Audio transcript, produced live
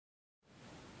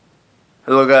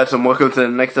Hello guys, and welcome to the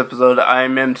next episode of the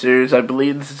IMM series. I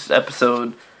believe this is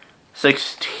episode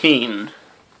 16.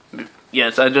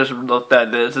 Yes, I just looked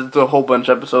at this. It's a whole bunch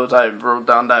of episodes I wrote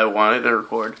down that I wanted to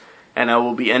record. And I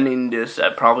will be ending this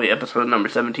at probably episode number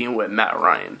 17 with Matt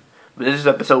Ryan. But this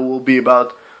episode will be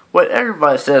about what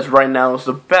everybody says right now is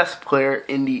the best player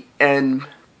in the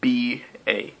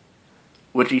NBA.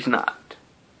 Which he's not.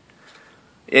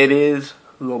 It is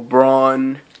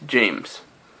LeBron James.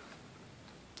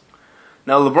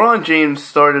 Now, LeBron James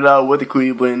started out with the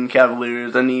Cleveland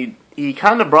Cavaliers, and he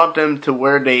kind of brought them to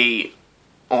where they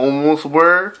almost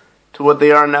were to what they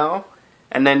are now,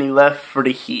 and then he left for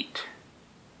the Heat.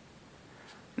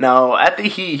 Now, at the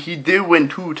Heat, he did win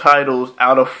 2 titles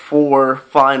out of 4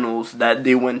 finals that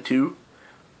they went to,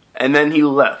 and then he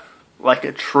left like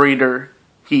a traitor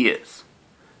he is.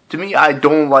 To me, I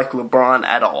don't like LeBron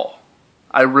at all.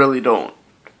 I really don't.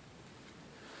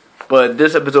 But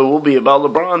this episode will be about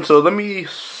LeBron, so let me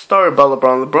start about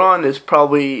LeBron. LeBron is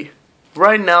probably,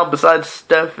 right now, besides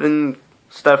Steph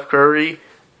Curry,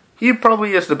 he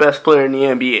probably is the best player in the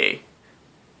NBA.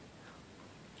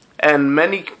 And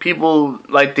many people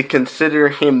like to consider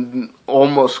him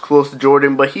almost close to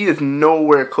Jordan, but he is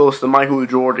nowhere close to Michael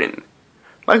Jordan.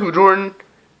 Michael Jordan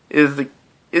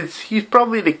he's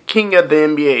probably the king of the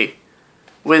NBA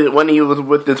when he was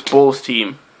with this Bulls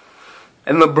team.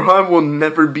 And LeBron will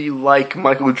never be like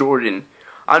Michael Jordan.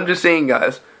 I'm just saying,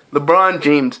 guys, LeBron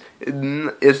James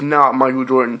is not Michael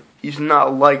Jordan. He's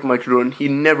not like Michael Jordan. He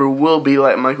never will be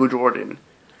like Michael Jordan.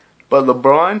 But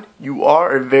LeBron, you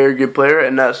are a very good player,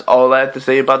 and that's all I have to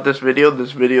say about this video.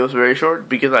 This video is very short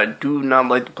because I do not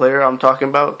like the player I'm talking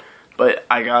about. But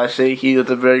I gotta say, he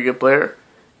is a very good player,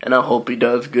 and I hope he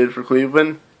does good for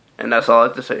Cleveland. And that's all I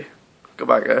have to say.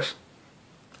 Goodbye, guys.